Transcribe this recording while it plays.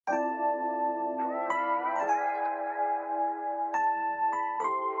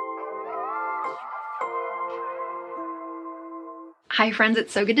Hi friends,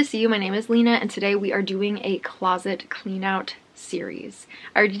 it's so good to see you. My name is Lena and today we are doing a closet clean out series.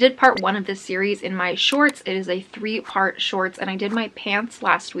 I already did part 1 of this series in my shorts. It is a 3-part shorts and I did my pants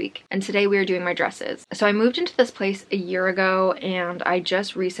last week and today we are doing my dresses. So I moved into this place a year ago and I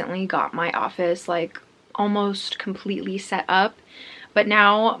just recently got my office like almost completely set up, but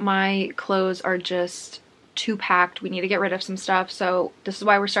now my clothes are just too packed. We need to get rid of some stuff, so this is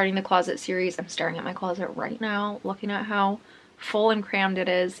why we're starting the closet series. I'm staring at my closet right now, looking at how full and crammed it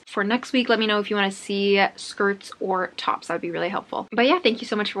is. For next week, let me know if you want to see skirts or tops. That would be really helpful. But yeah, thank you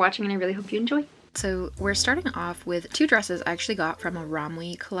so much for watching and I really hope you enjoy. So we're starting off with 2 dresses I actually got from a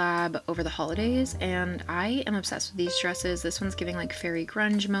Romwe collab over the holidays, and I am obsessed with these dresses. This one's giving like fairy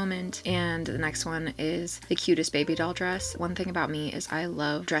grunge moment, and the next one is the cutest baby doll dress. One thing about me is I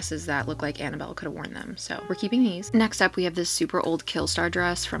love dresses that look like Annabelle could have worn them, so we're keeping these. Next up we have this super old Killstar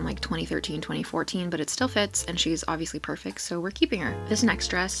dress from like 2013, 2014, but it still fits and she's obviously perfect, so we're keeping her. This next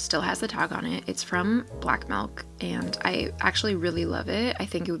dress still has the tag on it. It's from Black Milk and I actually really love it. I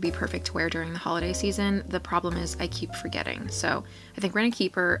think it would be perfect to wear during the holiday season. The problem is I keep forgetting, so I think we're gonna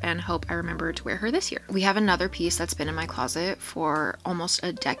keep her and hope I remember to wear her this year. We have another piece that's been in my closet for almost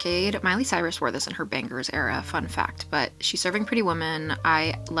a decade. Miley Cyrus wore this in her Bangers era, fun fact, but she's serving Pretty Woman.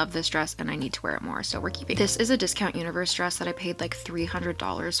 I love this dress and I need to wear it more, so we're keeping it. This is a Discount Universe dress that I paid like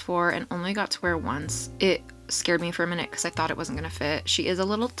 $300 for and only got to wear once. It scared me for a minute because I thought it wasn't gonna fit. She is a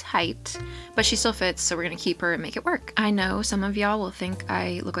little tight, but she still fits, so we're gonna keep her and make it work. I know some of y'all will think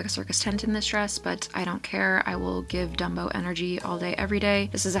I look like a circus tent in this dress, but I don't care. I will give Dumbo energy all day, every day.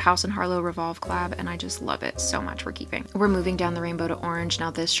 This is a House and Harlow Revolve collab, and I just love it so much. We're keeping. We're moving down the rainbow to orange. Now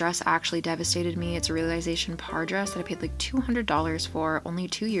this dress actually devastated me. It's a Realization Par dress that I paid like $200 for only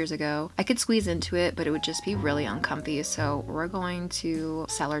 2 years ago. I could squeeze into it, but it would just be really uncomfy, so we're going to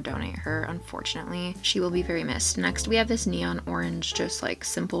sell or donate her, unfortunately. She will be very missed. Next we have this neon orange, just like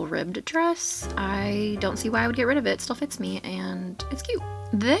simple ribbed dress. I don't see why I would get rid of it. It still fits me and it's cute.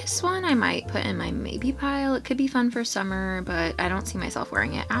 This one I might put in my maybe pile. It could be fun for summer, but I don't see myself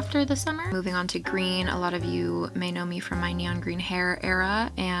wearing it after the summer. Moving on to green. A lot of you may know me from my neon green hair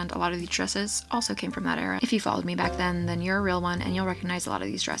era, and a lot of these dresses also came from that era. If you followed me back then you're a real one and you'll recognize a lot of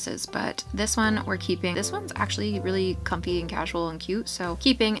these dresses, but this one we're keeping. This one's actually really comfy and casual and cute, so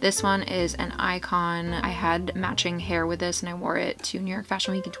keeping. This one is an icon. I had matching hair with this and I wore it to New York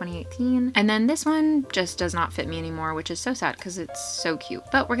Fashion Week in 2018. And then this one just does not fit me anymore, which is so sad because it's so cute.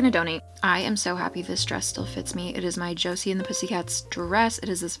 But we're gonna donate. I am so happy this dress still fits me. It is my Josie and the Pussycats dress. It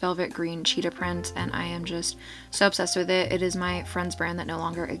is this velvet green cheetah print and I am just so obsessed with it. It is my friend's brand that no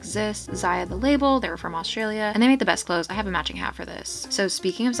longer exists, Zaya the Label. They were from Australia and they made the best clothes. I have a matching hat for this. So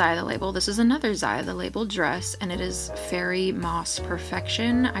speaking of Zaya the Label, this is another Zaya the Label dress and it is fairy moss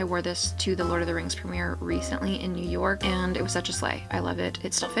perfection. I wore this to the Lord of the Rings premiere recently in New York and it was such a slay. I love it.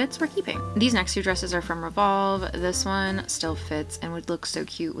 It still fits. We're keeping. These next 2 dresses are from Revolve. This one still fits and would look so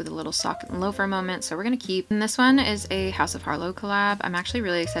cute with a little sock and loafer moment, so we're gonna keep. And this one is a House of Harlow collab. I'm actually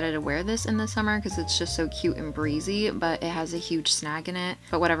really excited to wear this in the summer because it's just so cute and breezy, but it has a huge snag in it.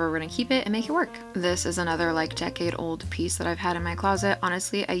 But whatever, we're gonna keep it and make it work. This is another like decade old piece that I've had in my closet.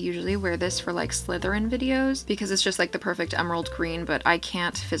 Honestly, I usually wear this for like Slytherin videos because it's just like the perfect emerald green, but I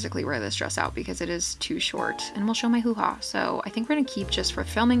can't physically wear this dress out because it is too short and will show my hoo-ha. So I think we're gonna keep just for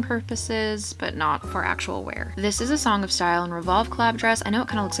filming purposes, but not for actual wear. This is a Song of Style and Revolve collab dress. I know it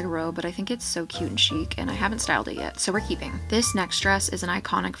kind of looks like a robe, but I think it's so cute and chic and I haven't styled it yet, so we're keeping. This next dress is an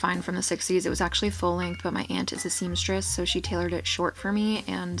iconic find from the 60s. It was actually full length, but my aunt is a seamstress, so she tailored it short for me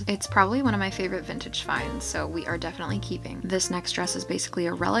and it's probably one of my favorite vintage finds, so we are definitely keeping. This next dress is basically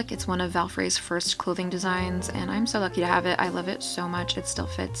a relic. It's one of Valfrey's first clothing designs and I'm so lucky to have it. I love it so much. It still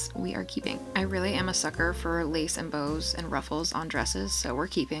fits. We are keeping. I really am a sucker for lace and bows and ruffles on dresses, so we're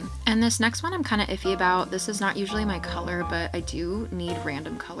keeping. And this next one I'm kind of iffy about. This is not usually my color, but I do need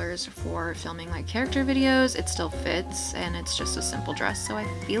random colors for filming like character videos. It still fits and it's just a simple dress, so I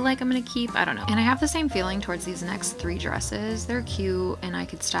feel like I'm gonna keep. I don't know. And I have the same feeling towards these next 3 dresses. They're cute and I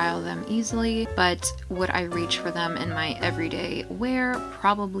could style them easily, but would I reach for them in my everyday wear?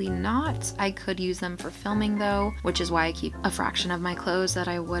 Probably not. I could use them for filming though, which is why I keep a fraction of my clothes that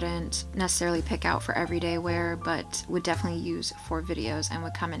I wouldn't necessarily pick out for everyday wear, but would definitely use for videos and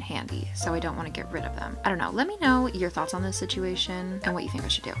would come in handy, so I don't want to get rid of them. I don't know. Let me know your thoughts on this situation and what you think I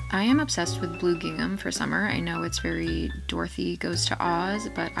should do. I am obsessed with blue gingham for summer. I know it's very Dorothy Goes to Oz,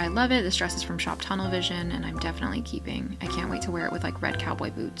 but I love it. This dress is from Shop Tunnel Vision and I'm definitely keeping. I can't wait to wear it with like red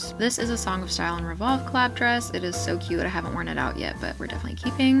cowboy boots. This is a Song of Style and Revolve collab dress. It is so cute. I haven't worn it out yet, but we're definitely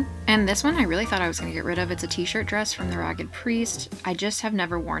keeping. And this one I really thought I was gonna get rid of. It's a t-shirt dress from the Ragged Priest. I just have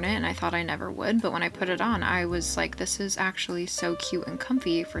never worn it and I thought I never would, but when I put it on, I was like, this is actually so cute and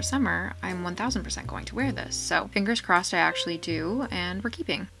comfy for summer. I'm 1000% going to wear this. So fingers crossed I actually do, and we're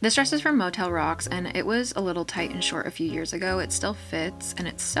keeping. This dress is from Motel Rocks and it was a little tight and short a few years ago. It still fits and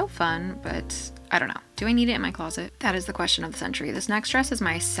it's so fun, but I don't know. Do I need it in my closet? That is the question of the century. This next dress is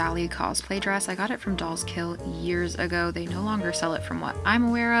my Sally cosplay dress. I got it from Dolls Kill years ago. They no longer sell it from what I'm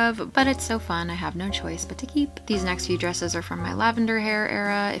aware of, but it's so fun. I have no choice but to keep. These next few dresses are from my lavender hair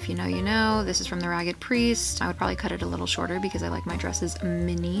era. If you know, you know. This is from the Ragged Priest. I would probably cut it a little shorter because I like my dresses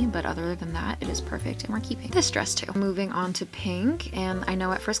mini, but other than that, it is perfect and we're keeping this dress too. Moving on to pink, and I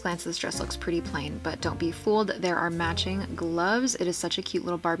know at first glance this dress looks pretty plain, but don't be fooled. There are matching gloves. It is such a cute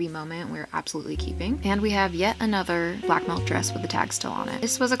little Barbie moment. We're absolutely keeping. And we have yet another black milk dress with the tag still on it.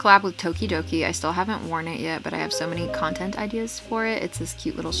 This was a collab with Tokidoki. I still haven't worn it yet, but I have so many content ideas for it. It's this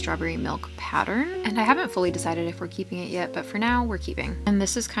cute little strawberry milk pattern, and I haven't fully decided if we're keeping it yet, but for now we're keeping. And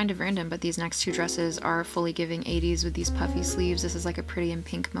this is kind of random, but these next two dresses are fully giving 80s with these puffy sleeves. This is like a pretty in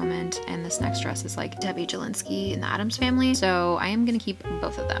pink moment, and this next dress is like Debbie Jelinski in the Addams Family, so I am gonna keep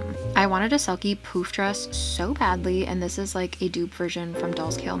both of them. I wanted a Selkie poof dress so badly, and this is like a dupe version from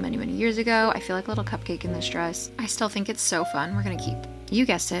Dolls Kill many years ago. I feel like a little cupcake in this dress. I still think it's so fun. We're gonna keep. You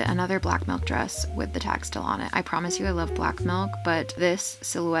guessed it, another black milk dress with the tag still on it. I promise you I love black milk, but this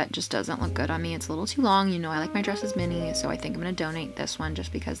silhouette just doesn't look good on me. It's a little too long. You know I like my dresses mini, so I think I'm gonna donate this one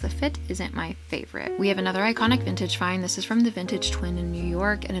just because the fit isn't my favorite. We have another iconic vintage find. This is from the Vintage Twin in New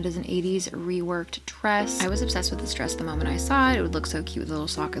York, and it is an 80s reworked dress. I was obsessed with this dress the moment I saw it. It would look so cute with a little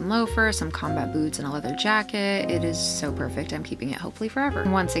sock and loafer, some combat boots, and a leather jacket. It is so perfect. I'm keeping it hopefully forever.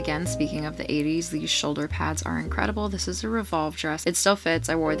 Once again, speaking of the 80s, these shoulder pads are incredible. This is a Revolve dress. It still fits.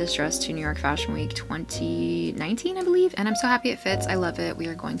 I wore this dress to New York Fashion Week 2019, I believe, and I'm so happy it fits. I love it. We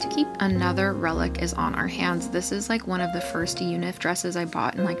are going to keep. Another relic is on our hands. This is like one of the first UNIF dresses I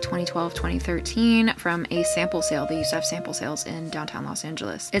bought in like 2012, 2013 from a sample sale. They used to have sample sales in downtown Los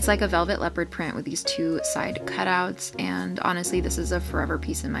Angeles. It's like a velvet leopard print with these two side cutouts, and honestly, this is a forever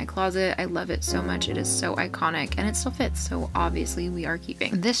piece in my closet. I love it so much. It is so iconic and it still fits, so obviously we are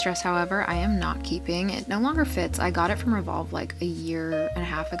keeping. This dress, however, I am not keeping. It no longer fits. I got it from Revolve like a year and a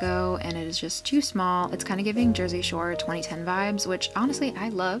half ago, and it is just too small. It's kind of giving Jersey Shore 2010 vibes, which honestly I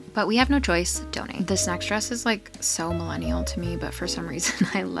love, but we have no choice. Donate. This next dress is like so millennial to me, but for some reason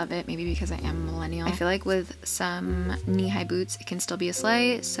I love it. Maybe because I am a millennial. I feel like with some knee-high boots it can still be a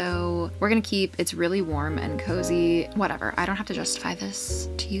sleigh, so we're gonna keep. It's really warm and cozy. Whatever. I don't have to justify this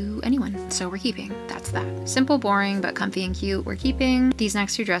to anyone, so we're keeping. That's that. Simple, boring, but comfy and cute. We're keeping. These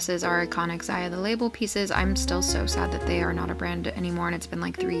next two dresses are iconic Zaya the Label pieces. I'm still so sad that they are not a brand anymore, and it's been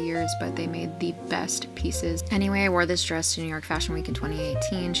like 3 years, but they made the best pieces. Anyway, I wore this dress to New York Fashion Week in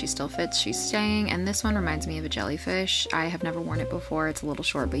 2018. She still fits. She's staying, and this one reminds me of a jellyfish. I have never worn it before. It's a little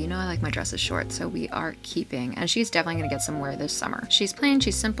short, but you know I like my dresses short, so we are keeping. And she's definitely gonna get some wear this summer. She's plain,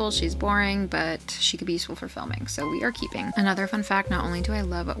 she's simple, she's boring, but she could be useful for filming, so we are keeping. Another fun fact, not only do I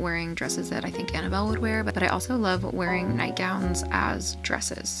love wearing dresses that I think Annabelle would wear, but I also love wearing nightgowns as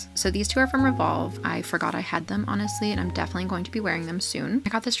dresses. So these two are from Revolve. I forgot I had them, honestly, and I'm definitely going to be wearing them soon. I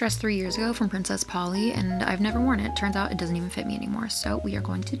got this dress 3 years ago from Princess Polly, and I've never worn it. Turns out it doesn't even fit me anymore, so we are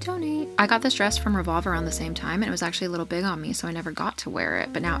going to donate. I got this dress from Revolve around the same time, and it was actually a little big on me, so I never got to wear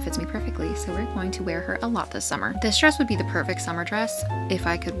it, but now it fits me perfectly, so we're going to wear her a lot this summer. This dress would be the perfect summer dress if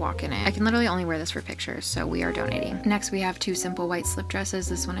I could walk in it. I can literally only wear this for pictures, so we are donating. Next, we have two simple white slip dresses.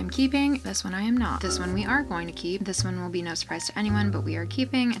 This one I'm keeping, this one I am not. This one we are going to keep. This one will be no surprise to anyone, but we are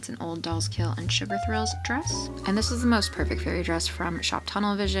keeping. It's an old Dolls Kill and Sugar Thrills dress, and this is the most perfect fairy dress from Shop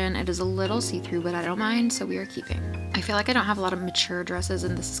Tunnel Vision. It is a little see-through, but I don't mind, so we are keeping. I feel like I don't have a lot of mature dresses,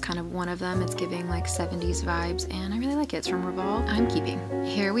 and this is kind of one of them. It's giving like 70s vibes, and I really like it. It's from Revolve. I'm keeping.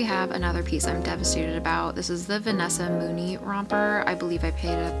 Here we have another piece I'm devastated about. This is the Vanessa Mooney romper. I believe I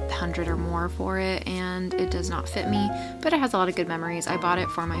paid $100 or more for it, and it does not fit me, but it has a lot of good memories. I bought it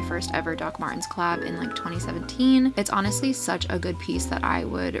for my first ever Doc Martens collab in like 2017. It's honestly such a good piece that I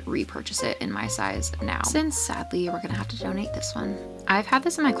would repurchase it in my size now, since sadly we're gonna have to donate this one. I've had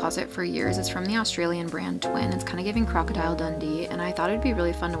this in my closet for years. It's from the Australian brand Twin. It's kind of giving Crocodile Dundee, and I thought it'd be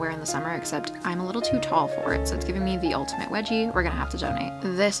really fun to wear in the summer, except I'm a little too tall for it, so it's giving me the ultimate wedgie. We're gonna have to donate.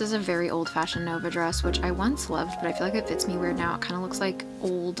 This is a very old-fashioned Nova dress, which I once loved, but I feel like it fits me weird now. It kind of looks like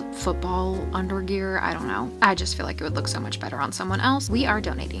old football undergear. I don't know. I just feel like it would look so much better on someone else. We are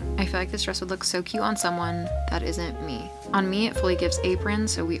donating. I feel like this dress would look so cute on someone that isn't me. On me, it fully gives apron,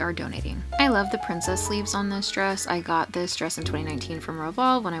 so we are donating. I love the princess sleeves on this dress. I got this dress in 2019 from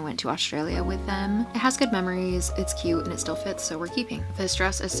Revolve when I went to Australia with them. It has good memories, it's cute, and it still fits, so we're keeping. This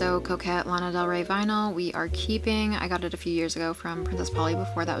dress is so coquette, Lana Del Rey vinyl. We are keeping. I got it a few years ago from Princess Polly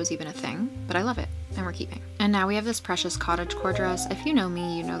before that was even a thing, but I love it. And we're keeping. And now we have this precious cottagecore dress. If you know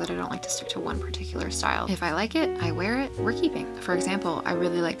me, you know that I don't like to stick to one particular style. If I like it, I wear it, we're keeping. For example, I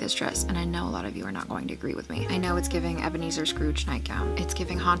really like this dress, and I know a lot of you are not going to agree with me. I know it's giving Ebenezer Scrooge nightgown. It's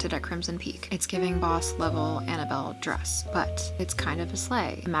giving Haunted at Crimson Peak. It's giving boss level Annabelle dress, but it's kind of a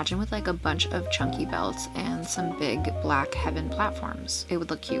sleigh. Imagine with like a bunch of chunky belts and some big black heaven platforms. It would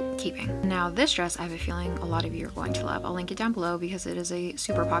look cute. Keeping. Now this dress, I have a feeling a lot of you are going to love. I'll link it down below because it is a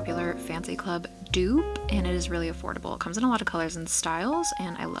super popular Fancy Club dupe, and it is really affordable. It comes in a lot of colors and styles,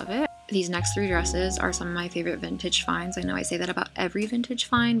 and I love it. These next three dresses are some of my favorite vintage finds. I know I say that about every vintage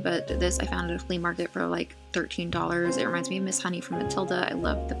find, but this I found at a flea market for like $13. It reminds me of Miss Honey from Matilda. I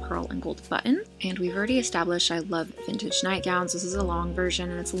love the pearl and gold button. And we've already established I love vintage nightgowns. This is a long version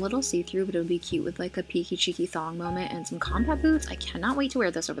and it's a little see-through, but it would be cute with like a peeky cheeky thong moment and some combat boots. I cannot wait to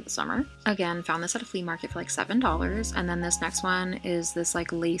wear this over the summer. Again, found this at a flea market for like $7. And then this next one is this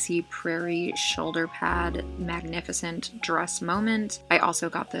like lacy prairie shoulder pad magnificent dress moment. I also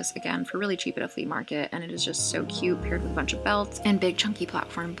got this again for really cheap at a flea market, and it is just so cute paired with a bunch of belts and big chunky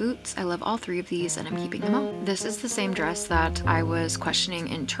platform boots. I love all three of these and I'm keeping them all. This is the same dress that I was questioning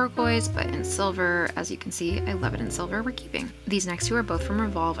in turquoise, but in silver. As you can see, I love it in silver. We're keeping. These next two are both from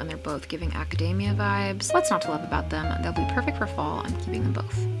Revolve and they're both giving academia vibes. What's not to love about them? They'll be perfect for fall. I'm keeping them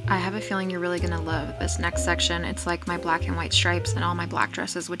both. I have a feeling you're really gonna love this next section. It's like my black and white stripes and all my black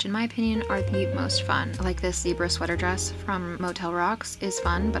dresses, which in my opinion are the most fun. Like this zebra sweater dress from Motel Rocks is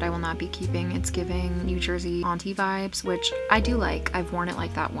fun, but I will not be keeping. It's giving New Jersey auntie vibes, which I do like. I've worn it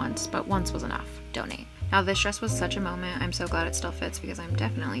like that once, but once was enough. Donate. Now this dress was such a moment. I'm so glad it still fits because I'm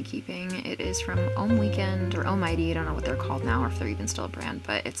definitely keeping. It is from Om Weekend or Almighty. I don't know what they're called now or if they're even still a brand,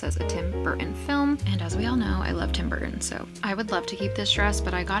 but it says a Tim Burton film. And as we all know, I love Tim Burton, so I would love to keep this dress,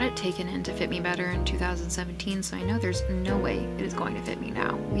 but I got it taken in to fit me better in 2017, so I know there's no way it is going to fit me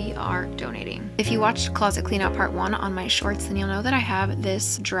now. We are donating. If you watched Closet Clean Out Part 1 on my shorts, then you'll know that I have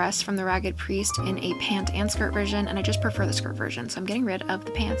this dress from the Ragged Priest in a pant and skirt version, and I just prefer the skirt version, so I'm getting rid of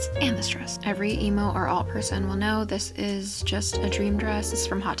the pants and this dress. Every emo or alt person will know this is just a dream dress. This is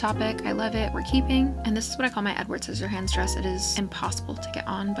from Hot Topic. I love it. We're keeping. And this is what I call my Edward Scissorhands dress. It is impossible to get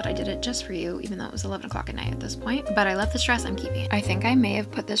on, but I did it just for you, even though it was 11 o'clock at night at this point. But I love this dress. I'm keeping it. I think I may have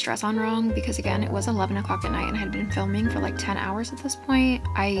put this dress on wrong because again, it was 11 o'clock at night and I had been filming for like 10 hours at this point.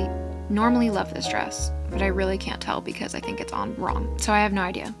 I normally love this dress, but I really can't tell because I think it's on wrong. So I have no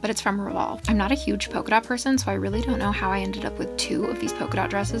idea, but it's from Revolve. I'm not a huge polka dot person, so I really don't know how I ended up with two of these polka dot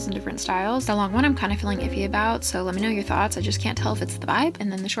dresses in different styles. The long one I'm kind of feeling iffy about, so let me know your thoughts. I just can't tell if it's the vibe. And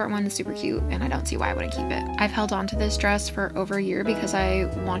then the short one is super cute and I don't see why I wouldn't keep it. I've held on to this dress for over a year because I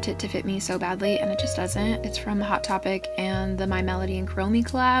want it to fit me so badly and it just doesn't. It's from Hot Topic and the My Melody and Chromie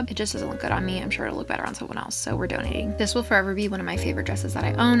collab. It just doesn't look good on me. I'm sure it'll look better on someone else, so we're donating. This will forever be one of my favorite dresses that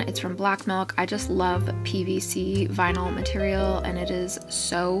I own. It's from Black Milk. I just love PVC vinyl material and it is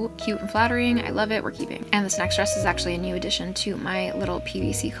so cute and flattering. I love it. We're keeping. And this next dress is actually a new addition to my little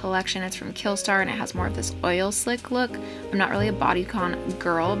PVC collection. It's from Killstar and it has more of this oil slick look. I'm not really a bodycon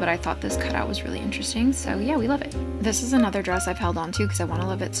girl, but I thought this cutout was really interesting, so yeah, we love it. This is another dress I've held on to because I want to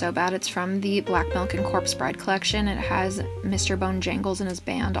love it so bad. It's from the Black Milk and Corpse Bride collection. It has Mr. Bone Jangles and his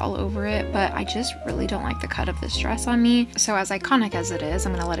band all over it, but I just really don't like the cut of this dress on me. So as iconic as it is,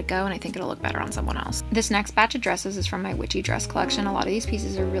 I'm gonna let it go and I think it'll look better on someone else. This next batch of dresses is from my witchy dress collection. A lot of these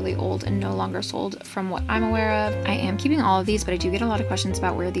pieces are really old and no longer sold from what I'm aware of. I am keeping all of these, but I do get a lot of questions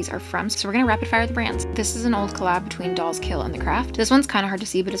about where these are from, so we're gonna rapid fire the brands. This is an old collab between Dolls Kill and The Craft. This one's kind of hard to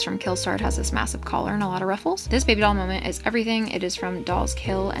see, but it's from Killstar. It has this massive collar and a lot of ruffles. This baby doll moment is everything. It is from Dolls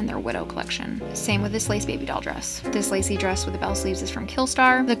Kill and their Widow collection. Same with this lace baby doll dress. This lacy dress with the bell sleeves is from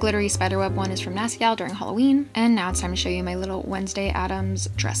Killstar. The glittery spiderweb one is from Nasty Gal during Halloween. And now it's time to show you my little Wednesday Addams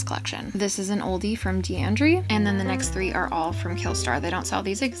dress collection. This is an oldie from D'Andre, and then the next three are all from Killstar. They don't sell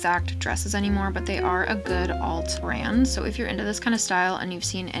these exact dresses anymore, but they are a good alt brand. So if you're into this kind of style and you've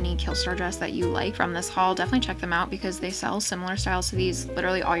seen any Killstar dress that you like from this haul, definitely check them out because they sell similar styles to these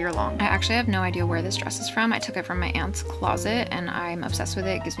literally all year long. I actually have no idea where this dress is from. I took it from my aunt's closet and I'm obsessed with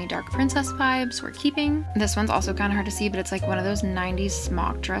it. It gives me dark princess vibes. We're keeping. This one's also kind of hard to see, but it's like one of those 90s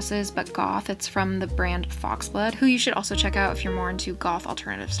smock dresses, but goth. It's from the brand Foxblood, who you should also check out if you're more into goth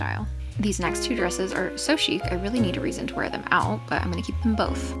alternative style. These next two dresses are so chic. I really need a reason to wear them out, but I'm gonna keep them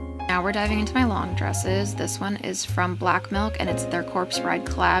both. Now we're diving into my long dresses. This one is from Black Milk and it's their Corpse Bride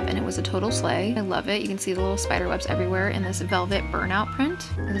collab and it was a total slay. I love it. You can see the little spider webs everywhere in this velvet burnout print.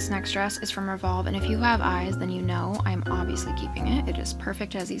 This next dress is from Revolve and if you have eyes then you know I'm obviously keeping it. It is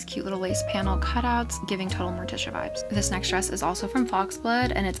perfect. It has these cute little lace panel cutouts giving total Morticia vibes. This next dress is also from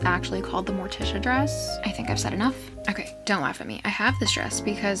Foxblood and it's actually called the Morticia dress. I think I've said enough. Okay, don't laugh at me. I have this dress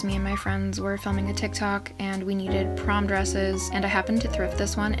because me and my friends were filming a TikTok and we needed prom dresses and I happened to thrift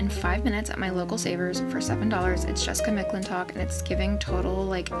this one in 5 minutes at my local Savers for $7. It's Jessica McClintock and it's giving total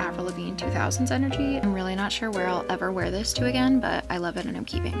like Avril Lavigne 2000s energy. I'm really not sure where I'll ever wear this to again, but I love it and I'm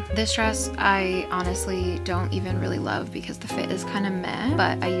keeping. This dress I honestly don't even really love because the fit is kind of meh,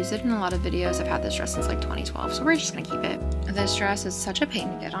 but I use it in a lot of videos. I've had this dress since like 2012, so we're just gonna keep it. This dress is such a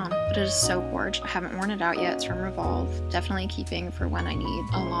pain to get on, but it is so gorgeous. I haven't worn it out yet. It's from Revolve. Definitely keeping for when I need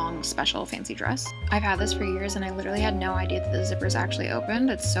a long special fancy dress. I've had this for years and I literally had no idea that the zipper's actually opened.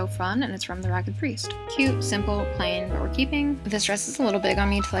 It's so fun and it's from the Ragged Priest. Cute, simple, plain, but we're keeping. This dress is a little big on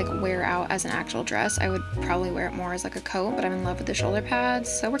me to like wear out as an actual dress. I would probably wear it more as like a coat, but I'm in love with the shoulder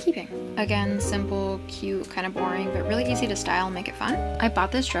pads, so we're keeping. Again, simple, cute, kind of boring, but really easy to style and make it fun. I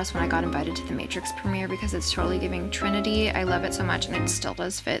bought this dress when I got invited to the Matrix premiere because it's totally giving Trinity. I love it so much and it still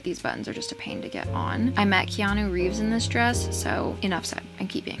does fit. These buttons are just a pain to get on. I met Keanu Reeves in this dress, so enough said, I'm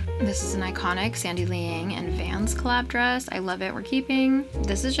keeping. This is an iconic Sandy Liang and Vans collab dress. I love it, we're keeping.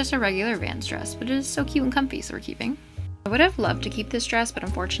 This is just a regular Vans dress, but it is so cute and comfy, so we're keeping. I would have loved to keep this dress, but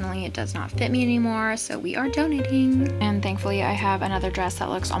unfortunately it does not fit me anymore, so we are donating. And thankfully I have another dress that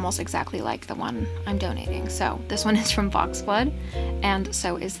looks almost exactly like the one I'm donating. So this one is from Foxblood, and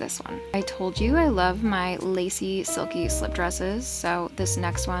so is this one. I told you I love my lacy, silky slip dresses, so this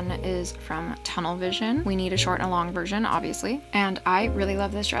next one is from Tunnel Vision. We need a short and a long version, obviously. And I really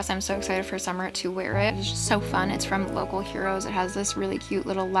love this dress. I'm so excited for summer to wear it. It's just so fun. It's from Local Heroes. It has this really cute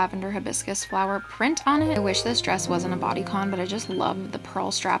little lavender hibiscus flower print on it. I wish this dress wasn't a bodycon, but I just love the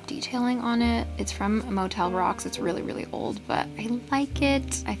pearl strap detailing on it. It's from Motel Rocks. It's really, really old, but I like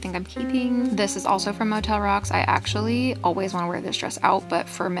it. I think I'm keeping. This is also from Motel Rocks. I actually always want to wear this dress out, but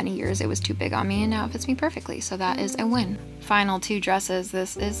for many years it was too big on me and now it fits me perfectly, so that is a win. Final two dresses.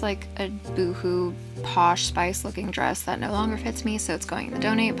 This is like a boohoo posh spice looking dress that no longer fits me, so it's going in the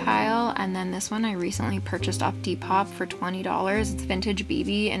donate pile. And then this one I recently purchased off Depop for $20. It's vintage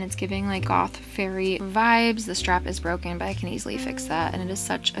BB and it's giving like goth fairy vibes. The strap is broken, but I can easily fix that, and it is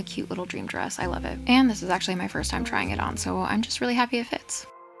such a cute little dream dress. I love it. And this is actually my first time trying it on, so I'm just really happy it fits.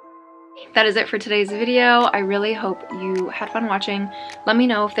 That is it for today's video. I really hope you had fun watching. Let me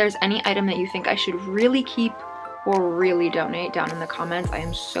know if there's any item that you think I should really keep or really donate down in the comments. I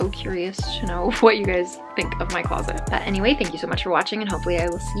am so curious to know what you guys think of my closet. But anyway, thank you so much for watching and hopefully I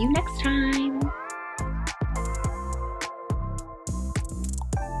will see you next time.